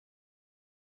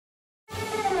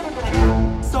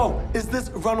So, is this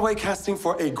runway casting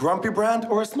for a grumpy brand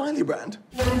or a smiley brand?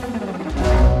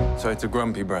 So it's a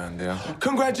grumpy brand, yeah?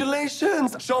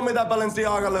 Congratulations! Show me that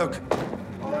Balenciaga look.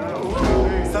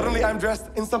 Suddenly I'm dressed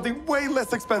in something way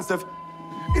less expensive.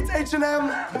 It's H&M!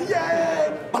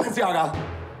 Yay! Balenciaga!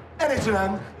 And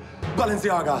H&M!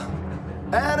 Balenciaga!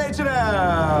 And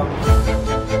H&M!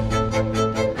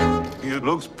 You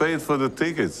looks paid for the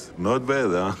tickets. Not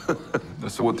bad, huh?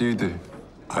 So what do you do?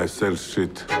 I sell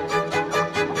shit.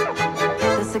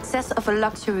 The success of a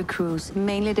luxury cruise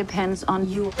mainly depends on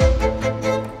you.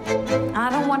 I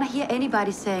don't want to hear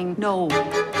anybody saying no.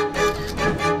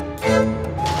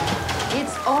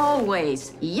 It's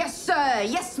always, yes, sir,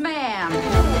 yes, ma'am.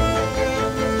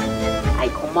 I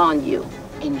command you,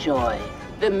 enjoy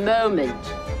the moment.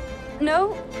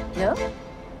 No. No?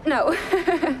 No.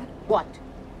 What?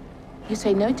 You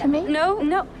say no to me? No,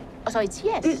 no. Oh, so it's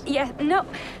yes? Yeah, no.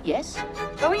 Yes?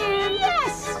 Going in.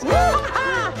 Yes!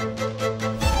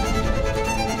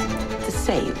 The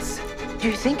sails. Do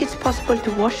you think it's possible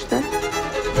to wash them?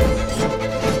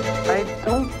 I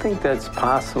don't think that's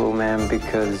possible, ma'am,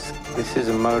 because this is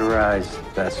a motorized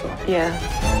vessel. Yeah.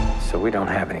 So we don't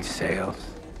have any sails.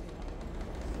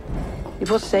 It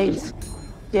was sails.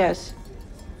 Yes.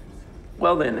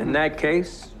 Well, then, in that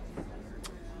case,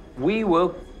 we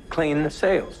will clean the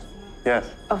sails. Yes.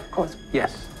 Of course.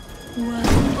 Yes. What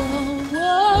the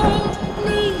world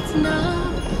needs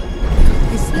now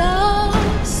is love,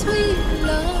 sweet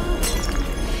love.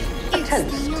 It's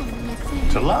toast. the only thing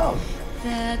To love.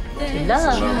 that there's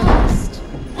love. just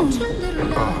too little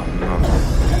love.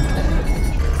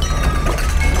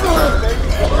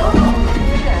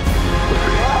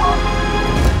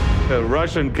 A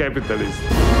Russian capitalist.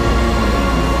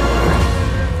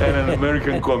 And an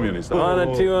American communist. On a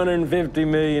 $250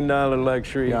 million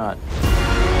luxury yacht.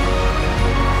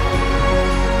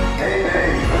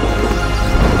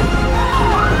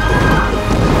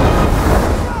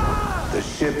 The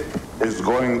ship is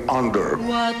going under.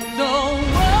 What the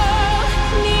world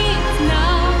needs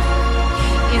now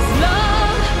is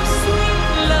love, sweet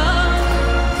love.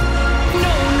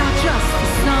 No, not just the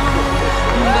song,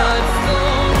 but for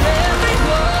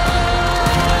everyone.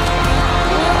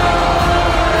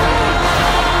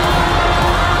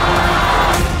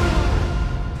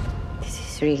 This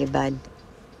is really bad.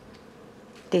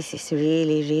 This is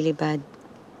really, really bad.